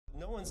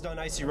one's done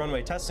Icy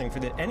Runway testing for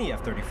any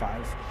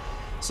F-35,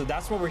 so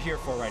that's what we're here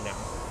for right now.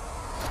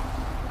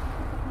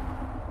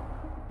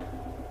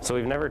 So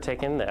we've never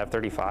taken the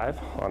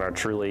F-35 on a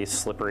truly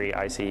slippery,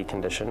 icy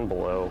condition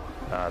below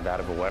that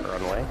of a wet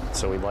runway.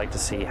 So we'd like to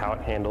see how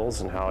it handles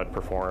and how it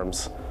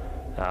performs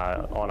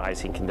on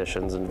icy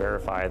conditions and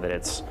verify that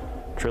it's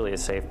truly a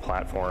safe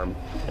platform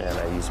and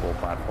a usable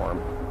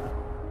platform.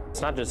 It's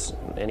not just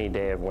any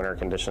day of winter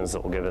conditions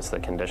that will give us the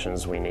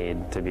conditions we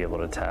need to be able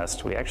to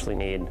test. We actually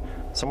need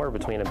somewhere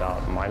between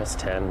about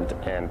 -10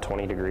 and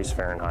 20 degrees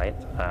Fahrenheit.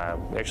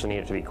 We actually need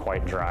it to be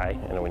quite dry,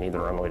 and we need the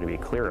runway to be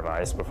clear of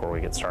ice before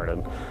we get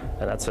started.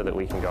 And that's so that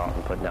we can go out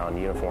and put down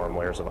uniform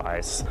layers of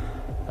ice.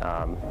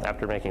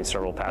 After making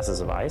several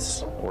passes of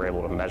ice, we're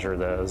able to measure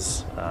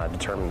those,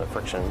 determine the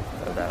friction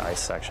of that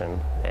ice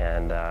section,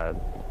 and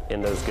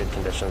in those good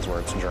conditions where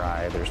it's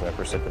dry, there's no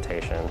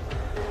precipitation,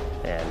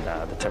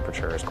 and the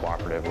temperature is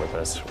cooperative with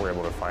us, we're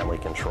able to finally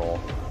control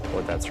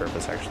what that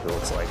surface actually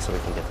looks like so we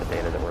can get the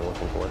data that we're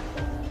looking for.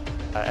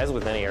 As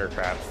with any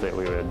aircraft that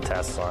we would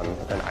test on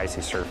an icy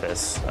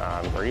surface,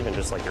 or even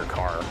just like your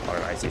car on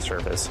an icy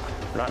surface,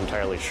 we're not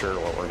entirely sure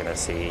what we're going to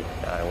see,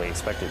 and we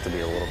expect it to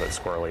be a little bit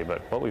squirrely,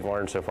 but what we've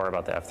learned so far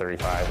about the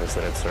F-35 is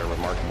that it's a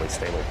remarkably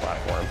stable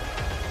platform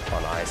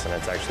on ice, and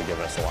it's actually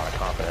given us a lot of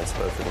confidence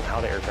both in how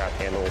the aircraft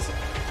handles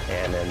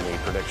and in the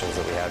predictions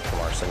that we had from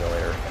our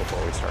simulator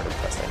before we started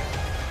testing.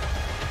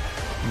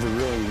 The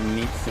really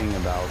neat thing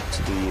about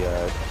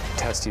the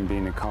testing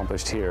being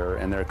accomplished here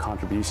and their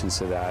contributions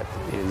to that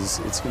is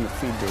it's going to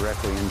feed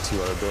directly into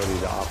our ability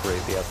to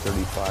operate the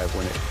F-35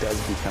 when it does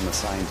become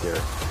assigned here.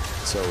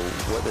 So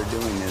what they're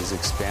doing is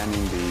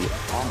expanding the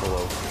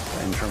envelope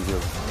in terms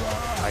of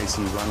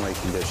icy runway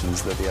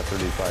conditions that the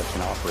F-35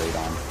 can operate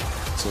on.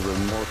 So the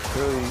more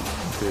clearly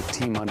the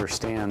team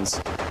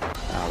understands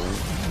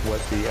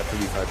what the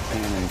F-35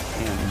 can and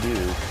can't do,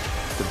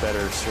 the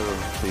better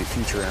served the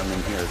future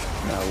airmen here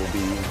will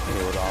be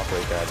able to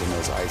operate that in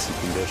those icy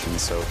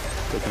conditions. So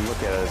they can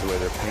look at it as a way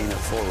they're paying it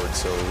forward.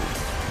 So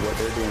what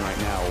they're doing right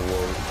now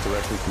will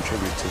directly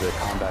contribute to the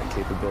combat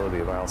capability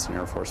of Eielson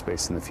Air Force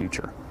Base in the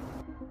future.